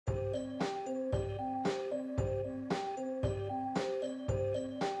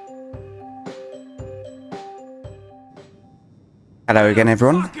Hello again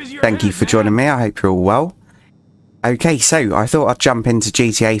everyone, thank you for joining me, I hope you're all well. Okay, so I thought I'd jump into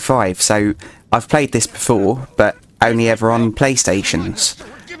GTA 5, so I've played this before, but only ever on PlayStations.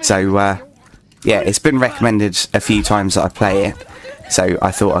 So yeah, it's been recommended a few times that I play it, so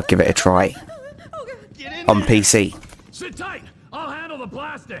I thought I'd give it a try on PC.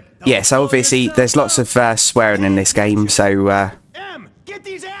 Yeah, so obviously there's lots of swearing in this game, so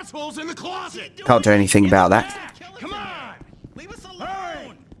can't do anything about that.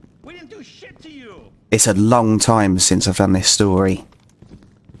 It's a long time since I've done this story.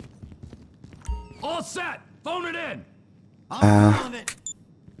 All set. Phone it in.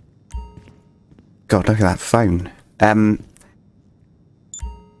 God, look at that phone.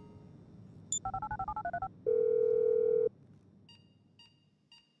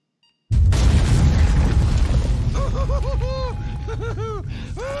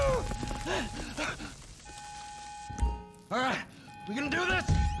 All right, we gonna do this?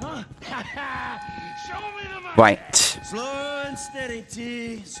 Huh? Show me the money. Right. Slow and steady,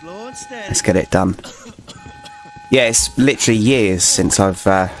 T. Slow and steady. Let's get it done. Yeah, it's literally years since I've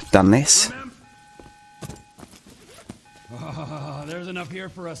done this. Oh, there's enough here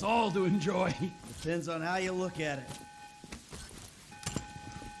for us all to enjoy. Depends on how you look at it.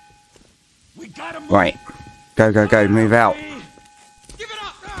 We got him. Right. Go, go, go. Move out. Give it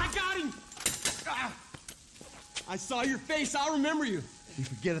up. I got him. I saw your face. I'll remember you. You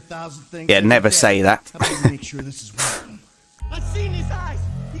forget 1,000 things. Yeah, never say that. How about we make sure this is one? I've seen his eyes.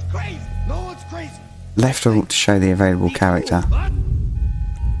 He's crazy. No one's crazy. Left or alt to show the available character. What?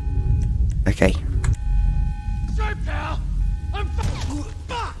 Okay. Sorry, pal. I'm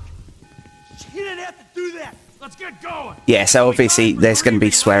fuck. You didn't have to do that. Let's get going. Yeah, so obviously there's going to be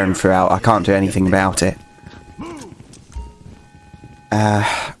swearing throughout. I can't do anything about it.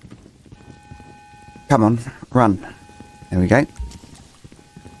 Come on, run. There we go.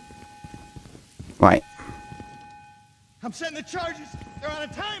 Right. I'm setting the charges. They're on a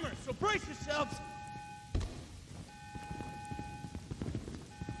timer, so brace yourselves.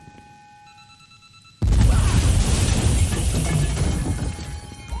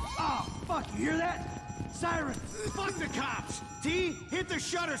 Oh, fuck. You hear that? Sirens. Fuck the cops. T, hit the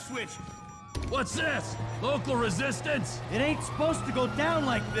shutter switch. What's this? Local resistance? It ain't supposed to go down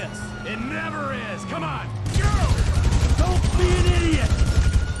like this. It never is. Come on. Go. Don't be an idiot.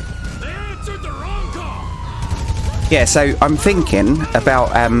 They answered the wrong call. Yeah, so I'm thinking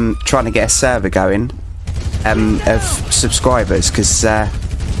about trying to get a server going of subscribers, because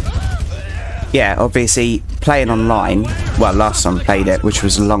yeah, obviously playing online, well, last time I played it, which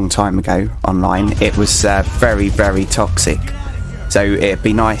was a long time ago online, it was very, very toxic. So it'd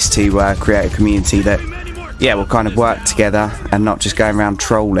be nice to create a community that, yeah, will kind of work together and not just going around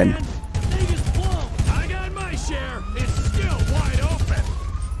trolling.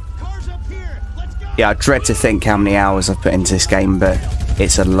 Yeah, I dread to think how many hours I've put into this game, but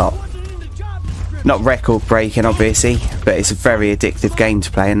it's a lot. Not record breaking, obviously, but it's a very addictive game to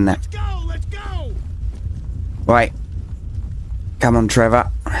play, isn't it? Right. Come on,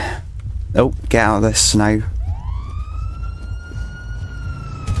 Trevor. Oh, get out of the snow.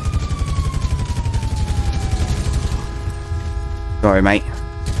 Sorry, mate.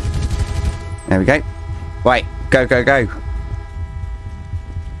 There we go. Right, go, go, go.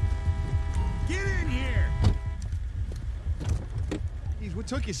 What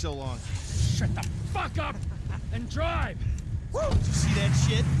took you so long? Shut the fuck up and drive. Woo! Did you see that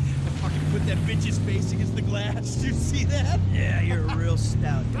shit? I fucking put that bitch's face against the glass. Did you see that? Yeah, you're a real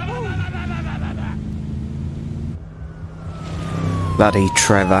stout. Bloody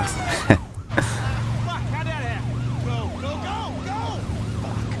Trevor. Fuck, how'd that happen? Go, go, go, go!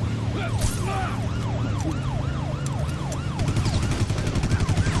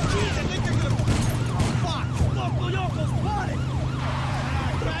 Jeez, I think they're gonna... Oh, fuck! Local yokels spotted!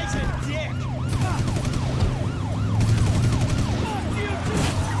 Guy's a dick!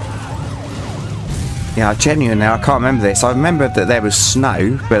 Yeah, genuinely, I can't remember this. I remember that there was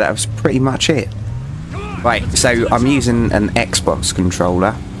snow, but that was pretty much it. Right, so I'm using an Xbox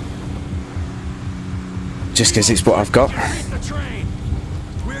controller. Just because it's what I've got.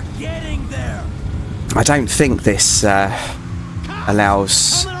 We're getting there! I don't think this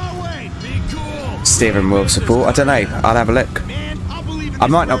allows steering wheel support. I don't know. I'll have a look. I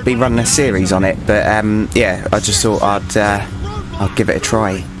might not be running a series on it, but yeah, I just thought I'd give it a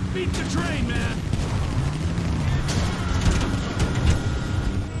try.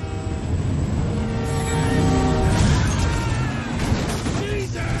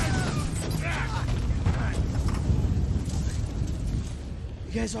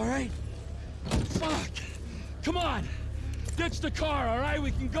 You guys all right? Fuck! Come on! Ditch the car, all right?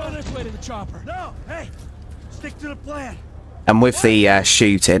 We can go this way to the chopper. No, hey, stick to the plan. And with the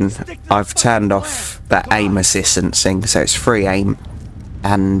shooting, I've turned off that aim assistance thing, so it's free aim.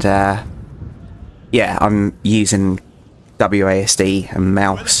 And yeah, I'm using WASD and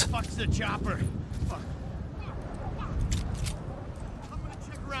mouse. Where the fuck's the chopper? Fuck. I'm gonna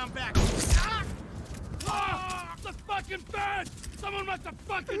check around back. Ah! The fucking bed! Someone must have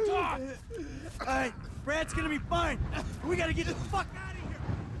fucking talked! Alright, Brad's gonna be fine. We gotta get the fuck out of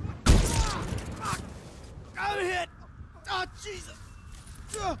here. Fuck! I'm hit! Oh, Jesus!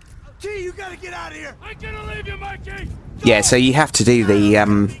 T, you gotta get out of here! I'm gonna leave you, Mikey! Yeah, so you have to do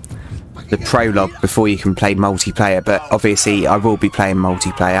the prologue before you can play multiplayer, but obviously I will be playing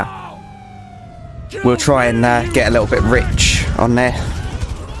multiplayer. We'll try and get a little bit rich on there.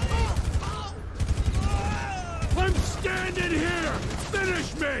 I'm standing here!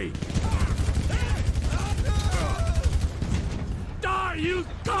 Finish me! Die, you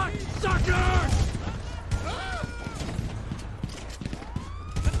cocksuckers!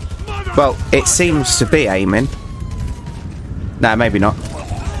 Well, it seems to be aiming. No, maybe not.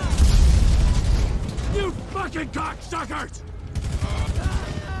 You fucking cocksuckers!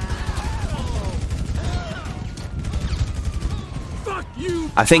 Fuck you!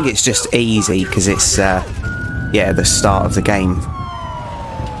 I think it's just easy because it's yeah, the start of the game.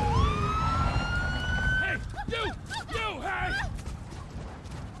 Hey, you! You, hey!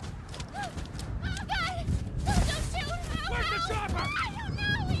 Where's the chopper?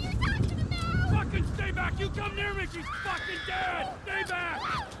 Fucking stay back! You come near me, she's fucking dead! Stay back!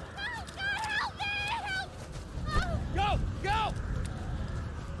 Go! Go!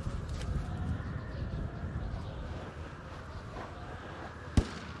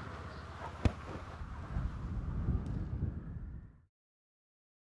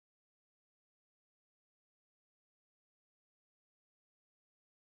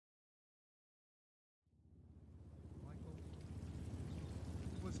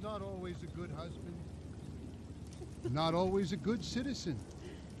 Was not always a good husband, not always a good citizen.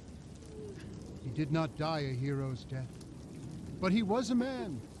 He did not die a hero's death, but he was a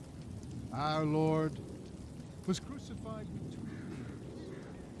man. Our Lord was crucified with 2 thieves.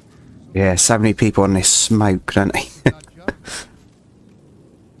 Yeah, so many people on this smoke, don't they? Not just.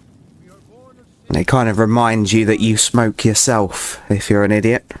 We are born of sin, And it kind of reminds you that you smoke yourself if you're an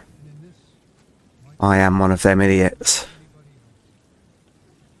idiot. and in this, I am one of them idiots.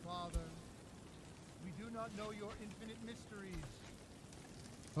 Father, we do not know your infinite mysteries,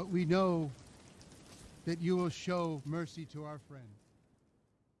 but we know that you will show mercy to our friend.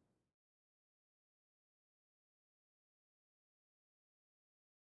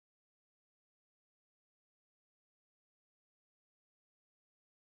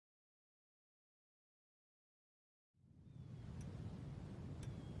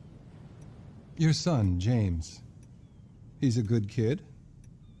 Your son, James. He's a good kid.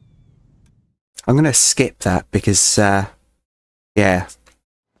 I'm going to skip that because, yeah,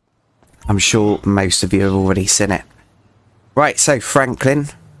 I'm sure most of you have already seen it. Right, so Franklin,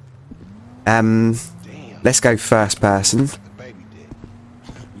 let's go first person.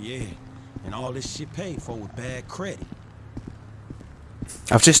 Yeah, and all this shit paid for with bad credit.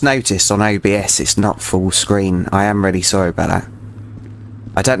 I've just noticed on OBS it's not full screen. I am really sorry about that.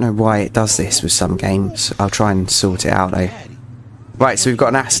 I don't know why it does this with some games. I'll try and sort it out though. Right, so we've got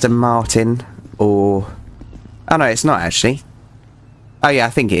an Aston Martin or... Oh no, it's not actually. Oh yeah, I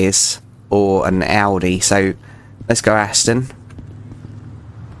think it is. Or an Audi, so let's go Aston.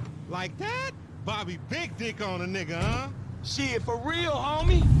 Like that? Bobby big dick on a nigga, huh? Shit, for real,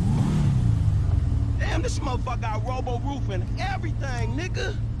 homie? Damn, this motherfucker got robo-roof and everything,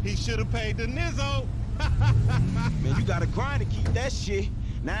 nigga. He should have paid the nizzo. Man, you gotta grind to keep that shit.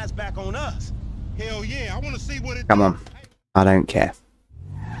 Now it's back on us. Hell yeah, I want to see what it Come do. on. I don't care.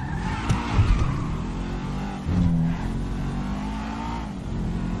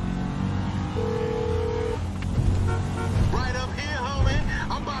 Right up here, homie.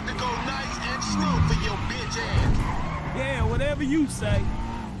 I'm about to go nice and slow for your bitch ass. Yeah, whatever you say.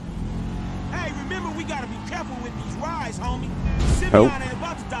 Hey, remember we gotta be careful with these rides, homie. Simeon ain't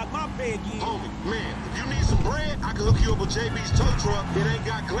about to dock my pay again. Homie, man, if you need some bread, I can hook you up with JB's tow truck. It ain't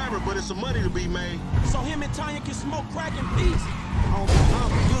got glamour, but it's some money to be made. So him and Tanya can smoke crack in peace. Homie,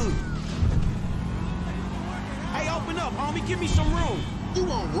 I'm good. Hey, open up, homie. Give me some room. You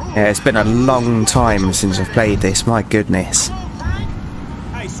want room? Yeah, it's been a long time since I've played this, my goodness. Come on, Frank.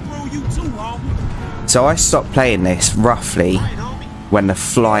 Hey, screw you too, homie. So I stopped playing this roughly Right, homie. when the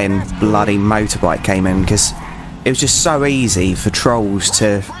flying bloody motorbike came in because it was just so easy for trolls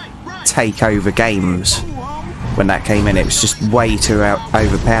to Right, right. take over games. Ooh, homie. when that came in. It was just way too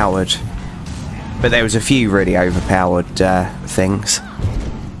overpowered. But there was a few really overpowered things,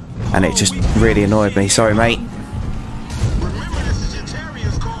 and it just really annoyed me. Sorry, mate. Remember, this is your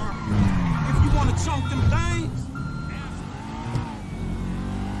Terrier's car. If you want to chunk them things,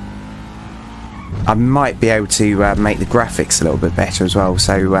 I might be able to make the graphics a little bit better as well.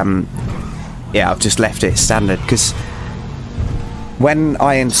 So yeah, I've just left it standard because when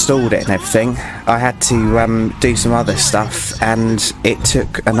I installed it and everything, I had to do some other stuff, and it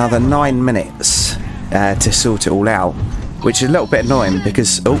took another 9 minutes to sort it all out, which is a little bit annoying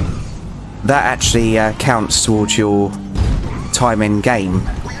because that actually counts towards your time in game.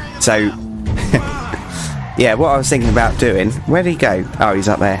 So yeah, what I was thinking about doing, where did he go? Oh, he's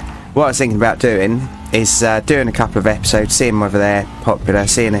up there. What I was thinking about doing is doing a couple of episodes, seeing whether they're popular,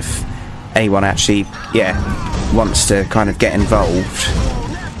 seeing if anyone actually wants to kind of get involved,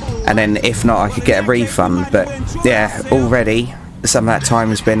 and then if not, I could get a refund. But yeah, already some of that time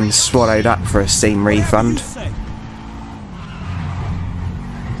has been swallowed up for a Steam refund.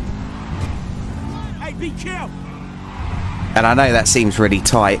 hey, be careful. And I know that seems really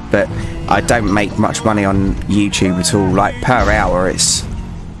tight, but I don't make much money on YouTube at all. Like per hour, it's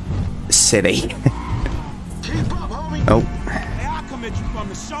silly. Keep up, homie. Oh, Hey, I'll come at you from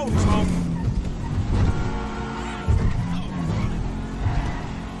the shoulders, homie.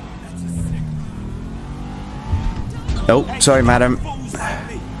 oh, sorry, madam. Fools like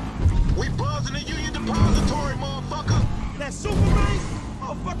me. We buzzing the Union Depository, motherfucker. That super race?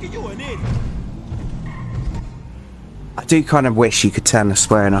 Motherfucker, you an idiot. I do kind of wish you could turn the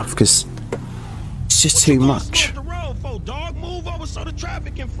swearing off because it's just too much. The road for, dog. Move over so the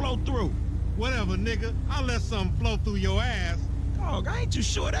traffic can flow through. Whatever, nigga. I'll let something flow through your ass. Dog, I ain't too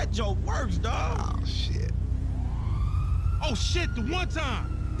sure that joke works, dog. Oh, shit. Oh, shit, the one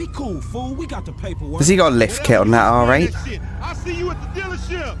time. Be cool, fool. We got the paperwork. Has he got a lift kit on that R8? That shit. I'll see you at the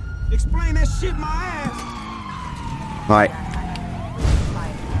dealership. Explain that shit my ass. Right.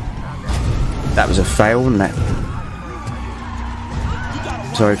 That was a fail, wasn't it?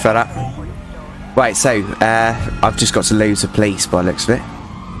 Sorry for that. Right, so I've just got to lose the police by the looks of it.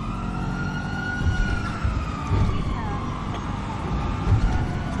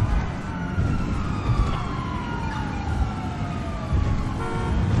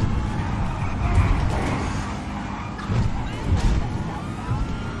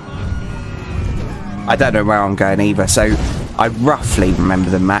 I don't know where I'm going either, so I roughly remember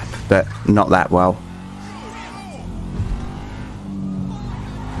the map, but not that well.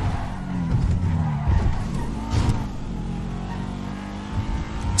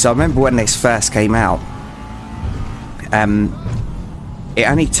 So I remember when this first came out, it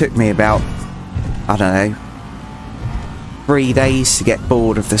only took me about, I don't know, 3 days to get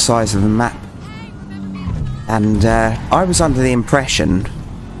bored of the size of the map. And I was under the impression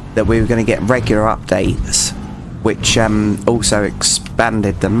that we were going to get regular updates, which also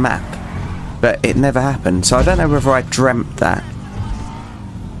expanded the map, but it never happened. So I don't know whether I dreamt that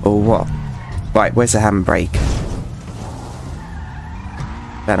or what. Right, where's the handbrake?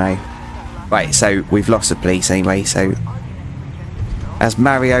 Don't know. Right, so we've lost the police anyway, so as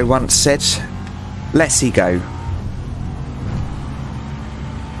Mario once said, let's he go.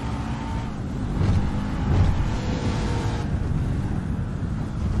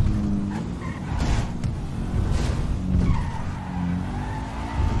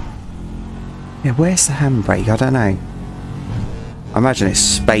 Yeah, where's the handbrake? I don't know. I imagine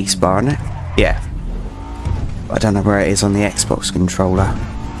it's spacebar, isn't it? Yeah. I don't know where it is on the Xbox controller.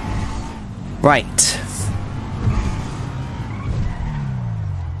 Right.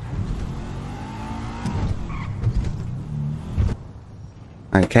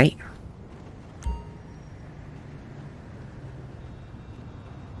 Okay.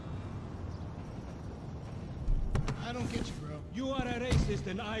 I don't get you, bro. You are a racist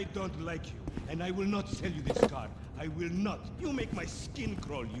and I don't like you. And I will not sell you this car. I will not. You make my skin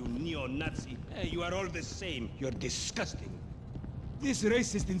crawl, you neo-Nazi. Hey, you are all the same. You're disgusting. This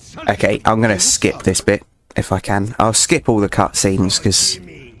racist insult. Okay, I'm gonna skip this bit if I can. I'll skip all the cutscenes because,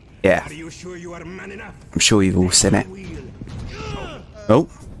 yeah, Are you sure you are man enough? I'm sure you've all seen it. Oh,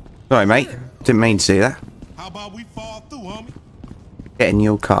 sorry, mate. Didn't mean to do that. How about we fall through, homie? Get in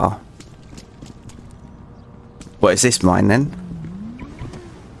your car. What is this, mine then?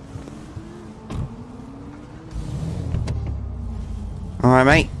 Alright,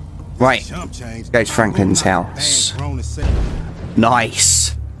 mate. Right. Jump change. Go to Franklin's house.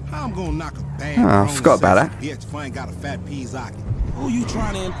 Nice. I'm gonna knock a bad Oh, I forgot about that. Bitch, if I ain't got a fat peasocket. Who you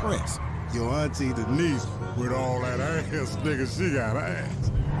trying to impress? Your auntie Denise, with all that ass, nigga, she got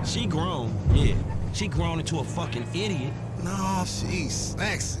ass. She grown, yeah. She grown into a fucking idiot. No, she's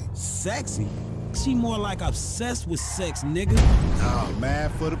sexy. Sexy? She more like obsessed with sex, nigga. Oh,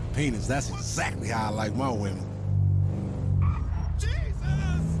 mad for the penis. That's exactly how I like my women.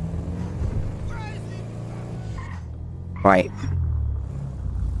 Right.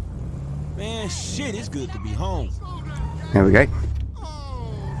 Man, shit, it's good to be home. There we go.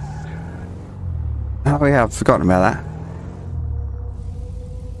 Oh yeah, I've forgotten about that.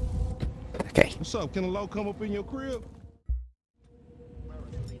 Okay. What's up? Can a low come up in your crib?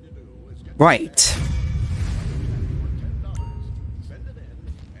 Right.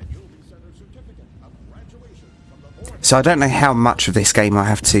 So I don't know how much of this game I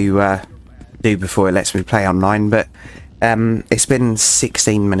have to do before it lets me play online, but it's been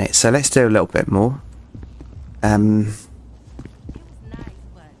 16 minutes, so let's do a little bit more.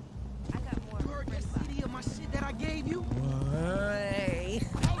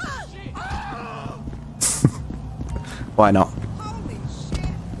 Why not?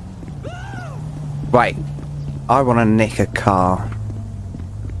 Right, I want to nick a car,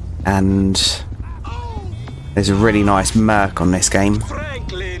 and there's a really nice Merc on this game.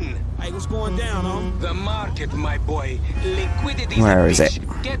 Franklin! Hey, what's going down, homie? The market, my boy. Liquidity. Where is it?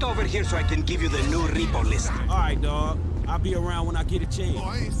 Get over here so I can give you the new repo list. Alright, dog. I'll be around when I get a chance. Oh,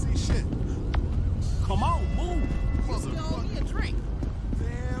 I ain't see shit. Come on, move.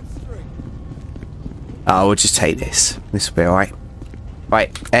 Damn straight. Oh, we'll just take this. This will be alright.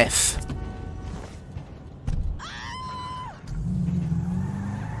 Right, F.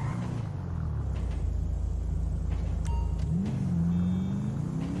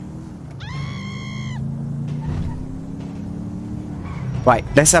 Right,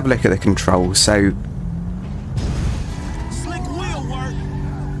 let's have a look at the controls. So, Slick wheel work.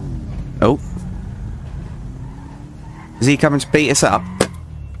 oh, is he coming to beat us up?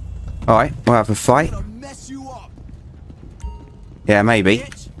 All right, we'll have a fight. Mess you up. Yeah, maybe.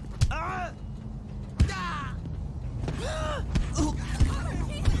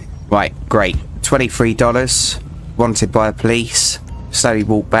 Right, great. $23. Wanted by the police. Slowly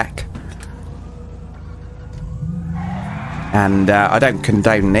walk back. And I don't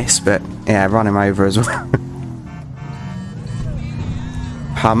condone this, but yeah, run him over as well.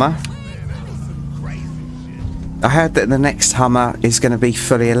 Hummer. I heard that the next Hummer is going to be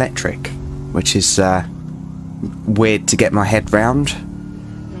fully electric, which is weird to get my head round.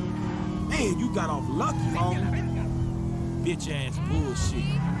 Man, you got off lucky, homie. Bitch ass bullshit.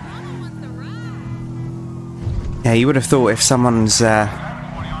 Yeah, you would have thought if someone's going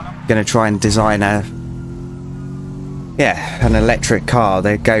to try and design an electric car,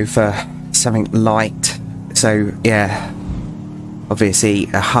 they'd go for something light. So yeah, obviously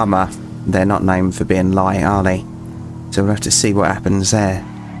a Hummer, they're not known for being light, are they? So we'll have to see what happens there.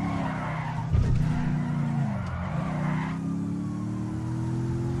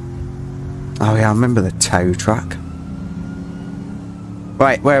 Oh yeah, I remember the tow truck.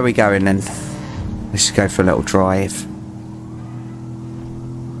 Right, where are we going then? Let's just go for a little drive.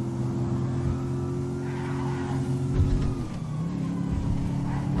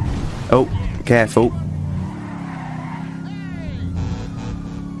 Oh, careful.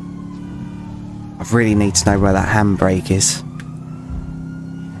 I really need to know where that handbrake is.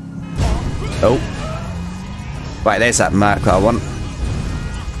 Oh. Right, there's that Merc that I want.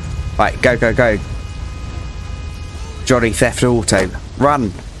 Right, go, go, go. Johnny Theft Auto.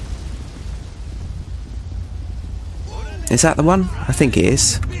 Run! Is that the one? I think it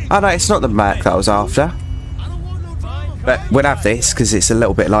is. Oh no, it's not the Merc that I was after. But we'll have this because it's a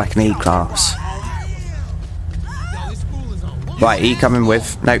little bit like an E-Class. Right, are you coming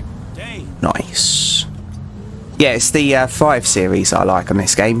with? Nope. Nice. Yeah, it's the 5 series I like on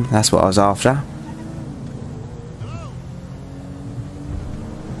this game. That's what I was after.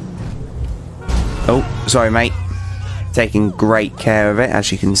 Oh, sorry mate. Taking great care of it,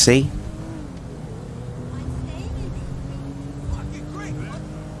 as you can see.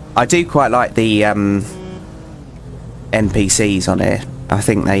 I do quite like the NPCs on here. I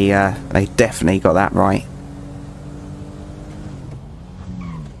think they definitely got that right.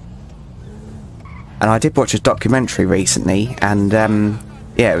 And I did watch a documentary recently, and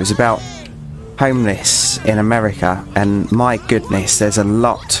yeah, it was about homeless in America, and my goodness, there's a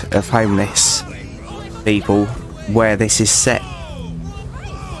lot of homeless people where this is set.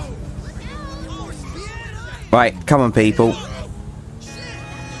 Right, come on people.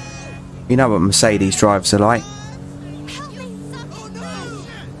 You know what Mercedes drivers are like.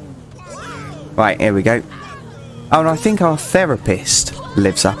 Right, here we go. Oh, and I think our therapist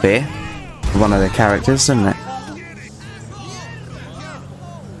lives up here. One of the characters, isn't it?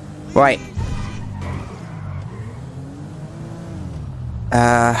 Right.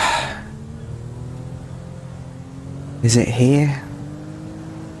 Is it here?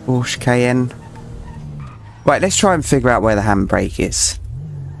 Porsche Cayenne. Right, let's try and figure out where the handbrake is.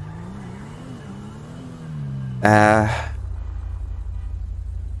 Oh,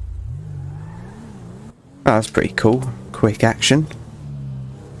 that's pretty cool. Quick action.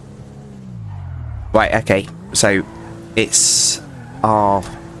 Right, okay. So, it's R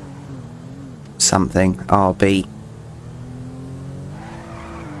something. RB.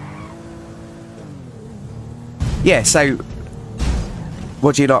 Yeah, so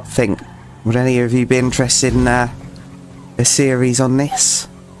what do you lot think? Would any of you be interested in a series on this?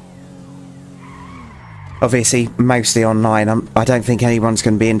 Obviously, mostly online. I don't think anyone's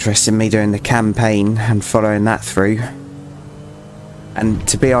going to be interested in me doing the campaign and following that through. And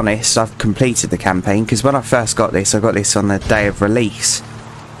to be honest, I've completed the campaign, because when I first got this, I got this on the day of release.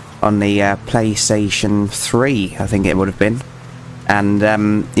 On the PlayStation 3, I think it would have been. And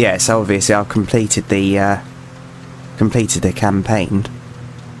yeah, so obviously I've completed the campaign,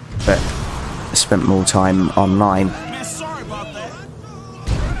 but spent more time online. Man, sorry about that.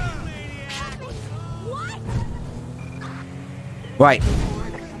 Right.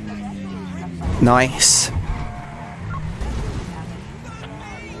 Nice.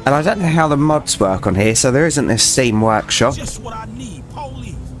 And I don't know how the mods work on here, so there isn't this Steam Workshop. Just what I need,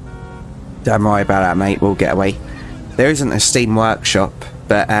 police. Don't worry about that, mate, we'll get away. There isn't a Steam Workshop,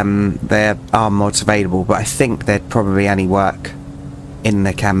 but there are mods available, but I think they'd probably only work in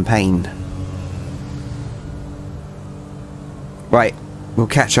the campaign. Right, we'll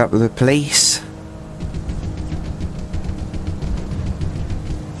catch up with the police.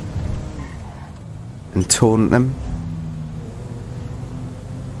 And taunt them.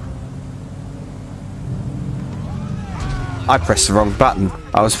 I pressed the wrong button.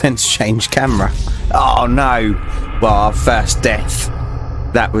 I was meant to change camera. Oh no! Well, our first death.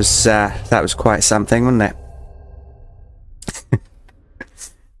 That was quite something, wasn't it?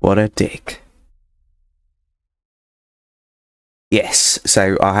 What a dick. Yes,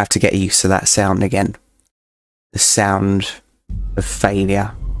 so I'll have to get used to that sound again. The sound of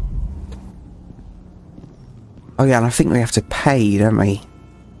failure. Oh yeah, and I think we have to pay, don't we?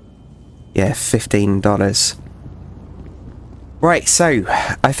 Yeah, $15. Right, so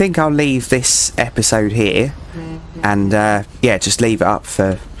I think I'll leave this episode here, and yeah, just leave it up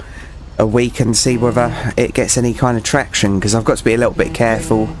for a week and see whether it gets any kind of traction, because I've got to be a little bit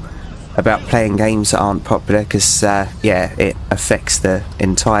careful about playing games that aren't popular, because yeah, it affects the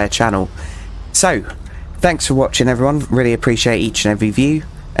entire channel. So thanks for watching, everyone. Really appreciate each and every view,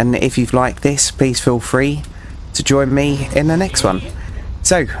 and if you've liked this, please feel free to join me in the next one.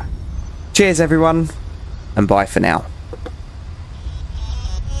 So cheers everyone, and bye for now.